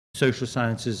social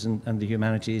sciences and the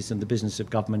humanities and the business of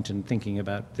government and thinking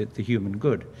about the human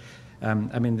good.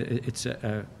 I mean, it's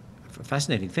a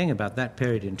fascinating thing about that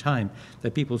period in time,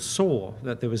 that people saw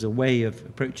that there was a way of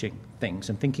approaching things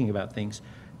and thinking about things,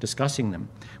 discussing them,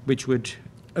 which would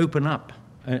open up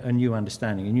a new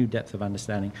understanding, a new depth of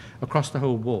understanding across the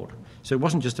whole board. So it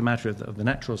wasn't just a matter of the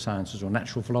natural sciences or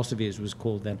natural philosophy as it was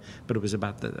called then, but it was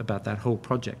about that whole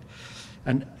project.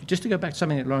 And just to go back to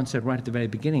something that Lawrence said right at the very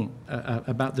beginning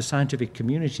about the scientific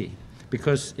community,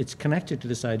 because it's connected to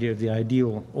this idea of the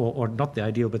ideal, or not the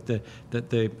ideal, but the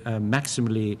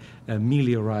maximally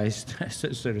meliorized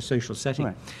sort of social setting,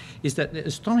 right, is that the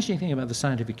astonishing thing about the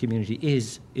scientific community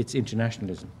is its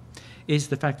internationalism, is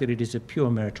the fact that it is a pure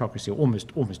meritocracy, or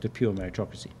almost a pure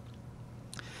meritocracy.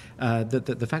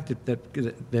 The fact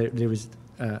that there is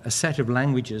a set of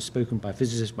languages spoken by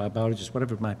physicists, by biologists,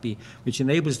 whatever it might be, which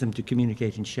enables them to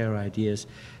communicate and share ideas,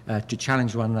 to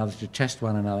challenge one another, to test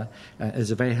one another. There's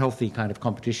a very healthy kind of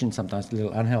competition, sometimes a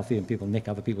little unhealthy, and people nick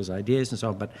other people's ideas and so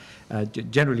on, but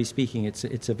generally speaking,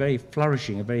 it's a very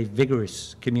flourishing, a very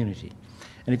vigorous community.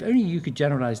 And if only you could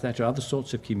generalize that to other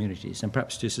sorts of communities, and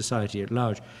perhaps to society at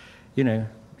large, you know,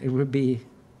 it would be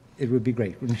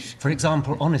great, wouldn't it? For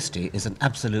example, honesty is an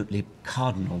absolutely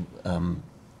cardinal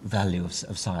value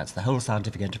of science. The whole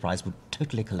scientific enterprise would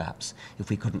totally collapse if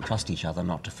we couldn't trust each other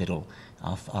not to fiddle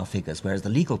our figures, whereas the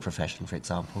legal profession, for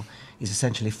example, is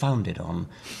essentially founded on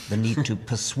the need to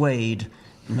persuade,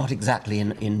 not exactly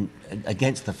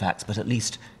against the facts, but at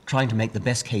least trying to make the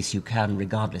best case you can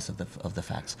regardless of the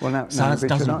facts. Well, now, science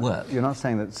doesn't work. You're not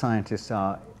saying that scientists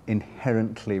are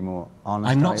inherently more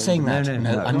honest. I'm not saying that.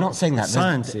 No, I'm not saying that.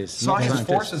 Science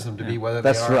forces them to be, whether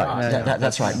they are right. or not.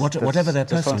 That's right. Whatever their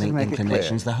personal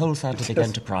inclinations, the whole scientific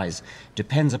enterprise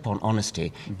depends upon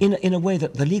honesty in a way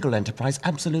that the legal enterprise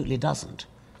absolutely doesn't.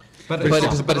 But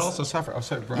it also suffers. Oh,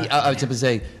 sorry, Brian. I was going to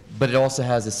say, but it also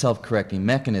has a self-correcting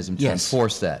mechanism to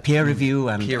enforce that. Peer review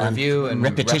and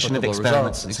repetition of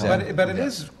experiments. And so on. But it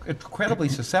is incredibly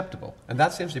susceptible, and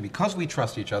that seems to be because we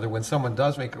trust each other. When someone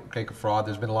does make a fraud,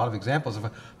 there's been a lot of examples of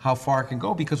how far it can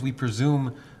go because we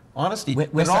presume honesty. But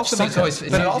it also makes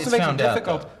it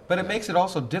difficult. But it makes it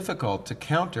also difficult to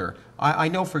counter. I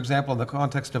know, for example, in the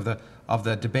context of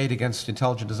the debate against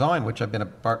intelligent design, which I've been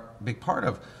a big part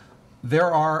of.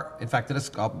 There are, in fact,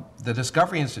 the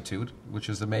Discovery Institute, which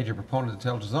is the major proponent of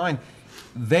intelligent design,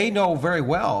 they know very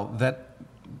well that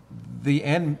the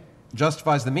end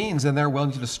justifies the means, and they're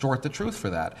willing to distort the truth for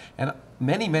that. And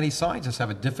many, many scientists have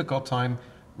a difficult time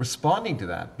responding to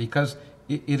that because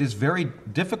it is very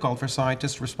difficult for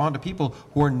scientists to respond to people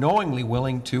who are knowingly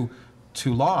willing to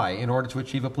lie in order to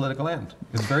achieve a political end.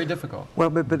 It's very difficult. Well,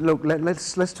 but look,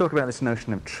 let's talk about this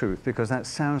notion of truth, because that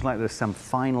sounds like there's some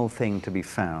final thing to be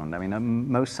found. I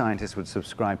mean, most scientists would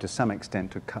subscribe to some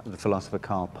extent to the philosopher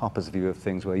Karl Popper's view of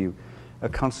things, where you are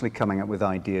constantly coming up with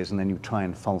ideas and then you try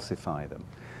and falsify them.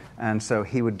 And so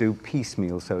he would do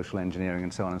piecemeal social engineering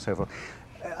and so on and so forth.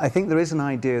 I think there is an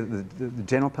idea, the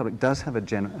general public does have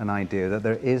an idea that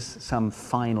there is some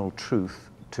final truth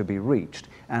to be reached,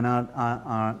 and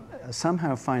are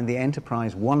somehow find the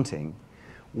enterprise wanting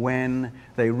when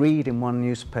they read in one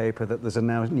newspaper that there's a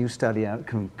new study out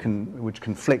which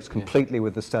conflicts completely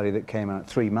with the study that came out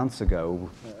 3 months ago,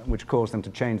 which caused them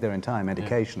to change their entire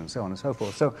medication and so on and so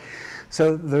forth.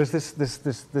 So there's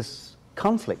this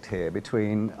conflict here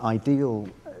between ideal.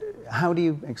 How do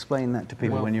you explain that to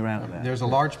people when you're out there? There's a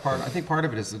large part. I think part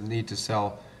of it is the need to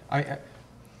sell.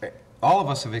 All of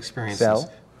us have experienced this.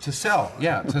 To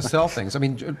sell things. I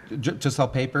mean, to sell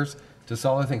papers, to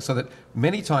sell other things, so that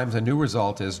many times a new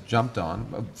result is jumped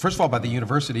on, first of all, by the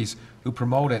universities who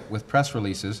promote it with press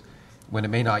releases when it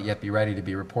may not yet be ready to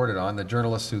be reported on, the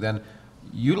journalists who then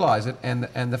utilize it, and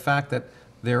the fact that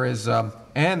there is,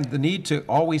 and the need to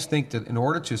always think that in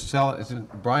order to sell it,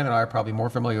 Brian and I are probably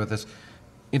more familiar with this,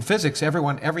 in physics,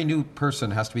 every new person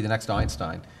has to be the next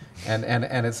Einstein. And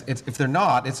it's if they're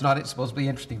not, it's supposed to be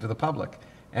interesting to the public.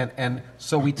 And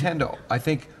so we tend to, I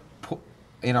think,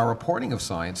 in our reporting of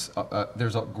science,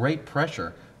 there's a great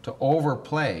pressure to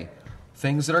overplay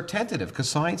things that are tentative, because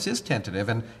science is tentative,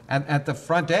 and at the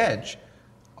front edge,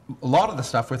 a lot of the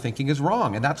stuff we're thinking is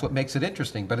wrong, and that's what makes it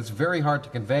interesting. But it's very hard to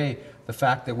convey the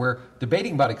fact that we're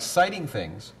debating about exciting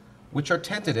things, which are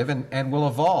tentative and will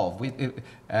evolve,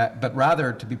 but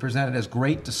rather to be presented as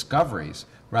great discoveries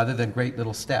rather than great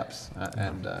little steps.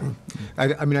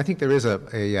 I mean, I think there is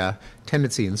a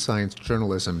tendency in science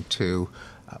journalism to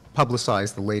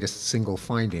publicize the latest single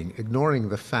finding, ignoring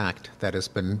the fact that has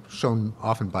been shown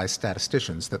often by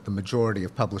statisticians that the majority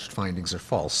of published findings are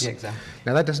false. Yeah, exactly.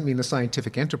 Now, that doesn't mean the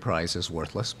scientific enterprise is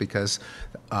worthless, because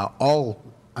all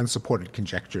unsupported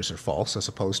conjectures are false, as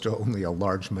opposed to only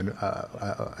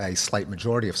a slight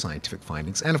majority of scientific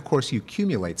findings. And of course, you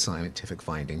accumulate scientific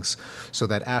findings so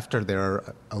that after there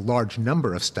are a large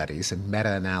number of studies and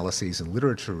meta-analyses and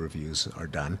literature reviews are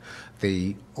done,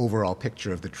 the overall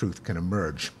picture of the truth can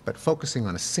emerge. But focusing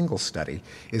on a single study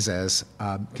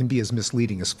can be as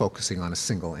misleading as focusing on a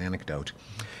single anecdote.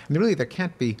 And really, there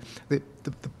can't be the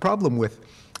problem with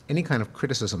any kind of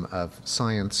criticism of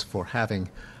science for having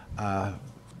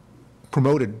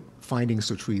promoted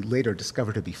findings which we later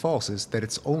discover to be false is that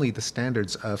it's only the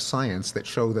standards of science that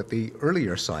show that the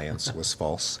earlier science was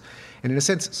false. And in a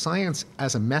sense, science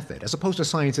as a method, as opposed to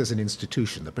science as an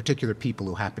institution, the particular people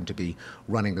who happen to be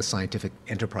running the scientific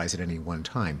enterprise at any one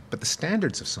time, but the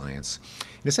standards of science,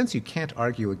 in a sense, you can't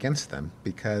argue against them,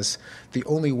 because the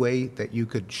only way that you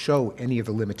could show any of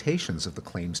the limitations of the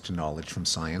claims to knowledge from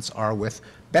science are with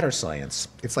better science.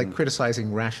 It's like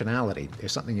criticizing rationality.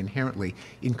 There's something inherently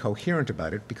incoherent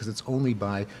about it, because it's only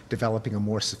by developing a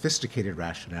more sophisticated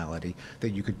rationality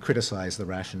that you could criticize the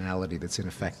rationality that's in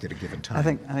effect at a given time. I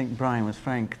think Brian was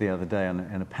frank the other day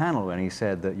in a panel when he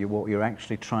said that what you're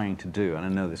actually trying to do, and I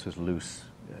know this was loose,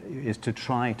 is to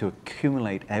try to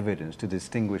accumulate evidence to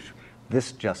distinguish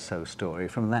this just-so story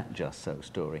from that just-so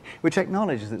story, which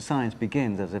acknowledges that science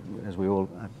begins, as we all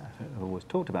have always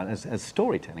talked about, as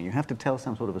storytelling. You have to tell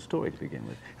some sort of a story to begin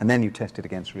with, and then you test it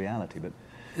against reality. But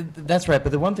that's right,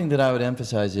 but the one thing that I would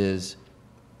emphasize is,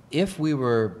 if we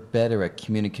were better at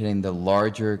communicating the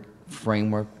larger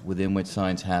framework within which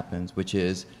science happens, which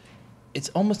is, it's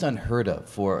almost unheard of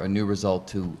for a new result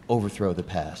to overthrow the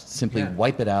past, simply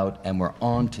wipe it out, and we're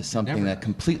on to something that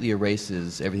completely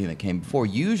erases everything that came before.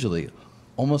 Usually,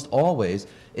 almost always,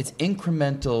 it's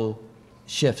incremental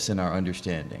shifts in our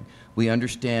understanding. We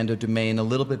understand a domain a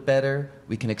little bit better,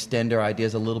 we can extend our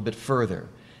ideas a little bit further.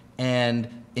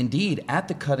 And indeed, at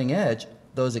the cutting edge,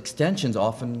 those extensions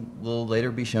often will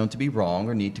later be shown to be wrong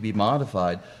or need to be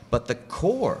modified, but the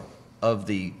core of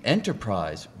the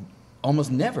enterprise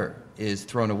almost never is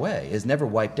thrown away, is never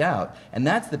wiped out. And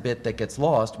that's the bit that gets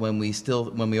lost when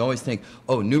we always think,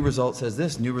 oh, new result says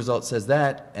this, new result says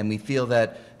that, and we feel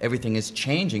that everything is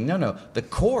changing. No, the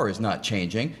core is not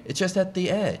changing, it's just at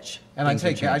the edge. And I'd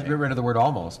get rid of the word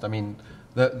almost. I mean,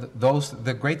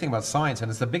 the great thing about science, and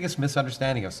it's the biggest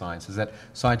misunderstanding of science, is that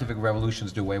scientific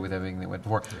revolutions do away with everything that went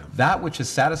before. That which has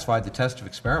satisfied the test of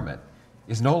experiment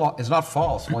is not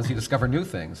false once you discover new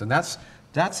things. And that's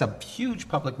a huge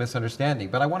public misunderstanding.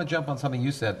 But I want to jump on something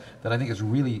you said that I think is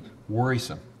really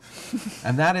worrisome,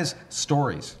 and that is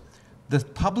stories. The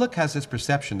public has this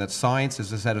perception that science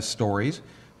is a set of stories,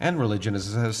 and religion is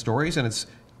a set of stories, and it's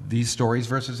these stories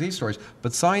versus these stories.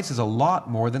 But science is a lot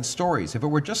more than stories. If it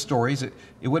were just stories, it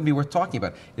wouldn't be worth talking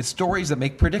about. It's stories that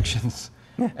make predictions.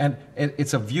 And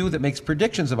it's a view that makes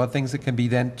predictions about things that can be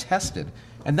then tested.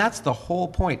 And that's the whole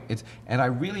point. And I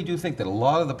really do think that a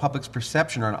lot of the public's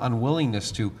perception or an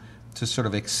unwillingness to sort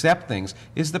of accept things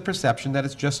is the perception that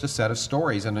it's just a set of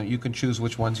stories and that you can choose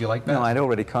which ones you like best. No, I'd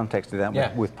already contexted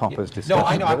that with Popper's discussion. No,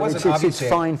 I know. I wasn't it's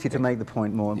fine for you to make the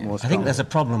point more strongly. I think there's a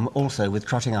problem also with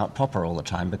trotting out Popper all the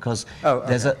time, because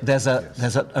there's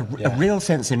a real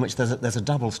sense in which there's a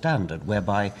double standard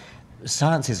whereby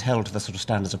science is held to the sort of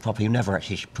standards of Popper. You never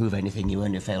actually prove anything, you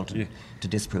only fail to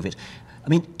disprove it. I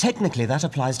mean, technically that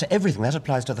applies to everything. That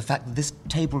applies to the fact that this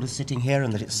table is sitting here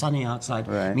and that it's sunny outside.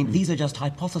 Right. I mean, these are just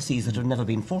hypotheses that have never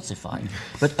been falsified.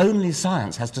 But only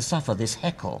science has to suffer this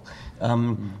heckle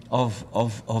of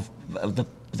the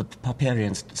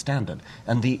Popperian standard.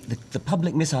 And the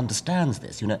public misunderstands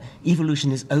this. You know,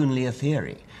 evolution is only a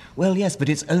theory. Well, yes, but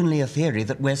it's only a theory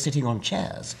that we're sitting on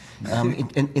chairs.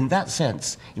 In that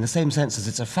sense, in the same sense as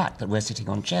it's a fact that we're sitting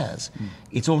on chairs,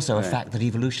 it's also a fact that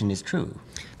evolution is true.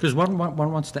 Because one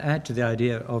wants to add to the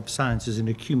idea of science as an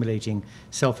accumulating,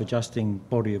 self-adjusting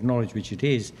body of knowledge, which it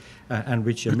is, and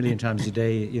which a million times a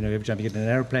day, you know, every time you get in an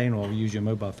airplane or use your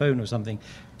mobile phone or something,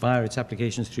 via its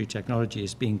applications through technology,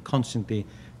 is being constantly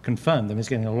confirmed. I mean, it's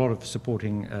getting a lot of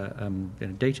supporting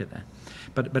data there.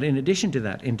 But in addition to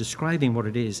that, in describing what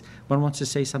it is, one wants to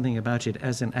say something about it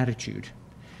as an attitude.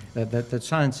 That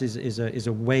science is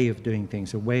a way of doing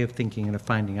things, a way of thinking and of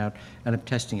finding out and of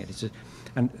testing it.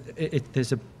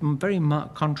 There's a very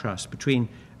marked contrast between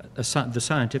the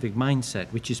scientific mindset,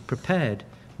 which is prepared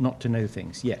not to know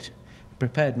things yet,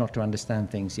 prepared not to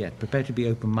understand things yet, prepared to be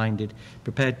open-minded,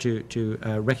 prepared to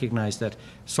recognize that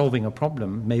solving a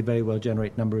problem may very well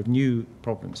generate a number of new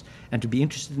problems, and to be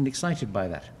interested and excited by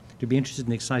that, to be interested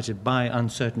and excited by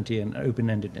uncertainty and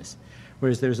open-endedness.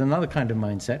 Whereas there's another kind of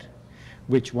mindset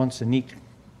which wants a neat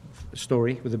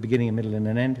story with a beginning, a middle, and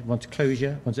an end, wants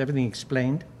closure, wants everything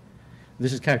explained.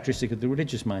 This is characteristic of the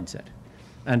religious mindset.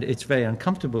 And it's very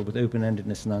uncomfortable with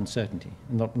open-endedness and uncertainty,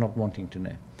 not wanting to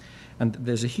know. And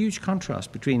there's a huge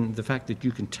contrast between the fact that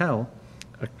you can tell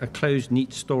a closed,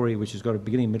 neat story which has got a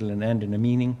beginning, middle, and end and a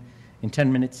meaning in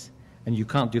 10 minutes, and you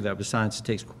can't do that with science. It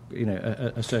takes, you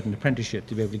know, a certain apprenticeship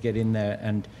to be able to get in there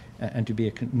and to be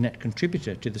a net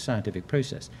contributor to the scientific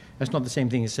process. That's not the same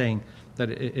thing as saying that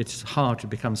it's hard to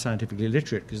become scientifically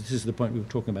literate, because this is the point we were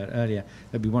talking about earlier,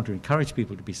 that we want to encourage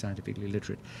people to be scientifically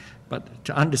literate. But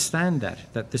to understand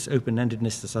that this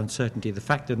open-endedness, this uncertainty, the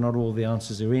fact that not all the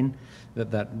answers are in,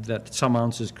 that some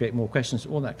answers create more questions,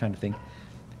 all that kind of thing,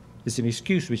 is an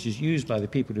excuse which is used by the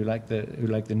people who like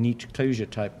the neat closure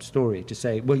type story to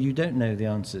say, well, you don't know the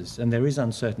answers, and there is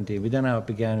uncertainty, we don't know how it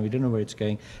began, we don't know where it's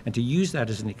going, and to use that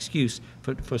as an excuse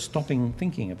for stopping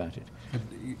thinking about it.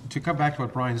 To come back to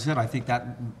what Brian said, I think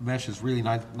that meshes really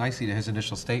nicely to his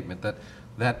initial statement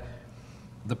that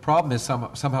the problem is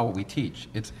somehow what we teach.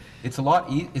 It's a lot.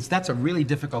 That's a really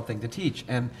difficult thing to teach,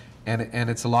 and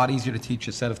it's a lot easier to teach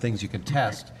a set of things you can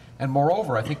test. And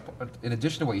moreover, I think, in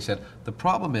addition to what you said, the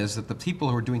problem is that the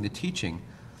people who are doing the teaching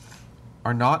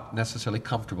are not necessarily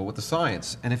comfortable with the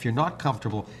science. And if you're not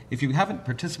comfortable, if you haven't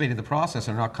participated in the process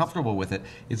and are not comfortable with it,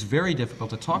 it's very difficult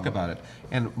to talk about it.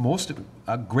 And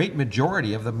a great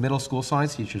majority of the middle school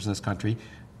science teachers in this country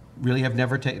really have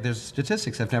never taken, there's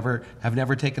statistics, have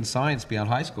never taken science beyond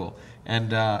high school.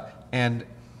 And I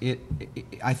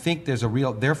think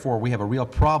therefore we have a real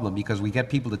problem, because we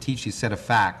get people to teach these set of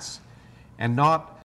facts and not